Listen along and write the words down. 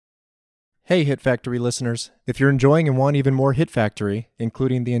Hey, Hit Factory listeners. If you're enjoying and want even more Hit Factory,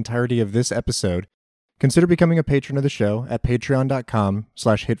 including the entirety of this episode, consider becoming a patron of the show at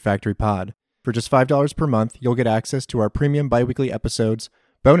patreon.com/hitfactorypod. For just $5 per month, you'll get access to our premium biweekly episodes,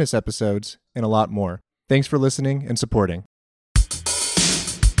 bonus episodes, and a lot more. Thanks for listening and supporting.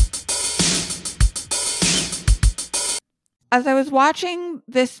 As I was watching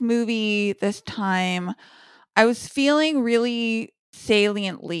this movie this time, I was feeling really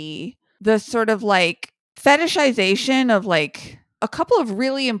saliently the sort of like fetishization of like a couple of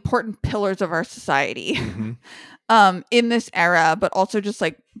really important pillars of our society in this era, but also just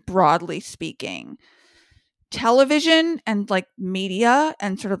like broadly speaking. Television and like media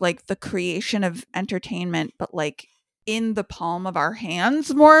and sort of like the creation of entertainment, but like in the palm of our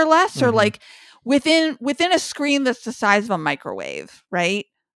hands, more or less, or like within a screen that's the size of a microwave, right?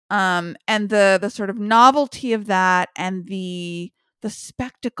 And the sort of novelty of that and the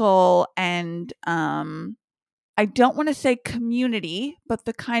spectacle and I don't want to say community, but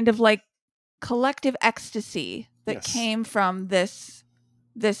the kind of like collective ecstasy that came from this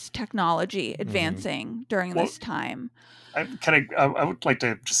technology advancing during this time. I would like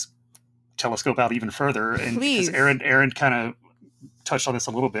to just telescope out even further, and Please. because Aaron kind of touched on this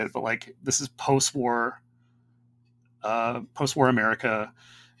a little bit, but like this is post-war America,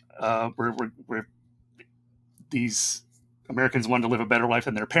 where these Americans wanted to live a better life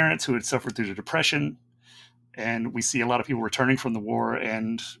than their parents who had suffered through the Depression, and we see a lot of people returning from the war,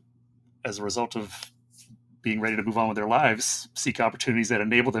 and as a result of being ready to move on with their lives, seek opportunities that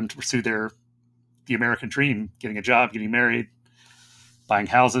enable them to pursue the American dream, getting a job, getting married, buying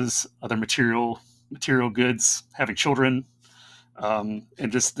houses, other material goods, having children, and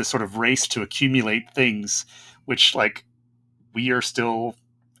just this sort of race to accumulate things, which like we are still,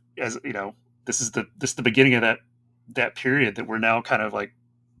 as you know, this is the beginning of that period that we're now kind of like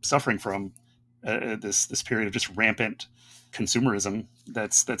suffering from, this period of just rampant consumerism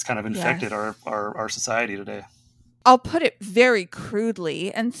that's kind of infected our society today. I'll put it very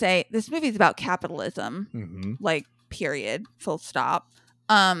crudely and say this movie is about capitalism, like period, full stop,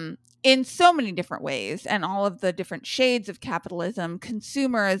 in so many different ways, and all of the different shades of capitalism,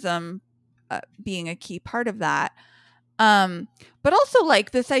 consumerism being a key part of that. But also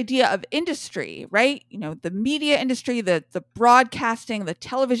like this idea of industry, right? You know, the media industry, the broadcasting, the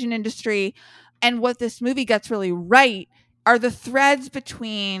television industry, and what this movie gets really right are the threads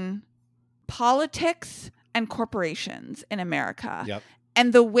between politics and corporations in America. Yep.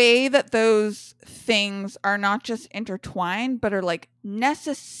 And the way that those things are not just intertwined, but are like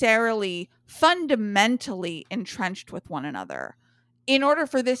necessarily, fundamentally entrenched with one another in order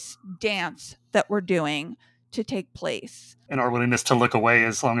for this dance that we're doing to take place. And our willingness to look away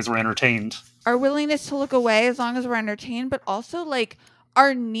as long as we're entertained. Our willingness to look away as long as we're entertained, but also like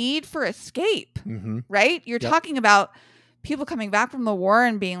our need for escape, right? You're talking about people coming back from the war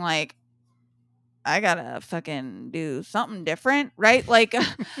and being like, I gotta fucking do something different, right? Like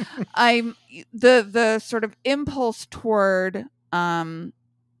I'm the sort of impulse toward not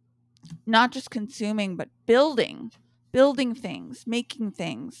just consuming, but building things, making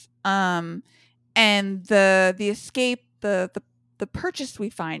things. And the escape, the purchase we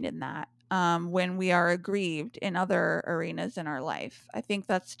find in that when we are aggrieved in other arenas in our life. I think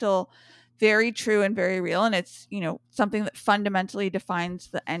that's still very true and very real. And it's, you know, something that fundamentally defines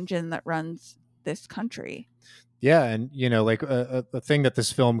the engine that runs this country. Yeah. And, you know, like a thing that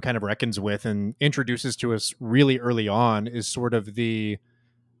this film kind of reckons with and introduces to us really early on is sort of the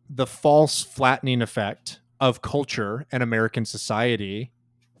false flattening effect of culture and American society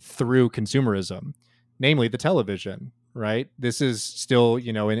through consumerism, namely the television, right? This is still,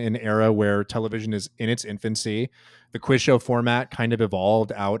 you know, in an era where television is in its infancy. The quiz show format kind of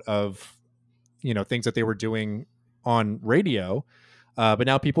evolved out of, you know, things that they were doing on radio. But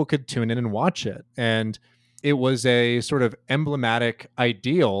now people could tune in and watch it. And it was a sort of emblematic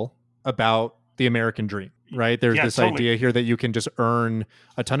ideal about the American dream, right? There's this idea here that you can just earn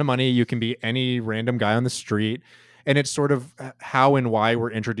a ton of money. You can be any random guy on the street. And it's sort of how and why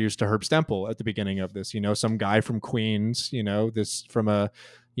we're introduced to Herb Stempel at the beginning of this, you know, some guy from Queens, you know, this from a,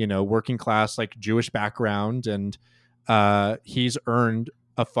 you know, working class, like Jewish background. And he's earned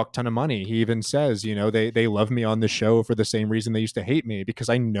a fuck ton of money. He even says, you know, they love me on the show for the same reason they used to hate me, because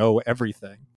I know everything.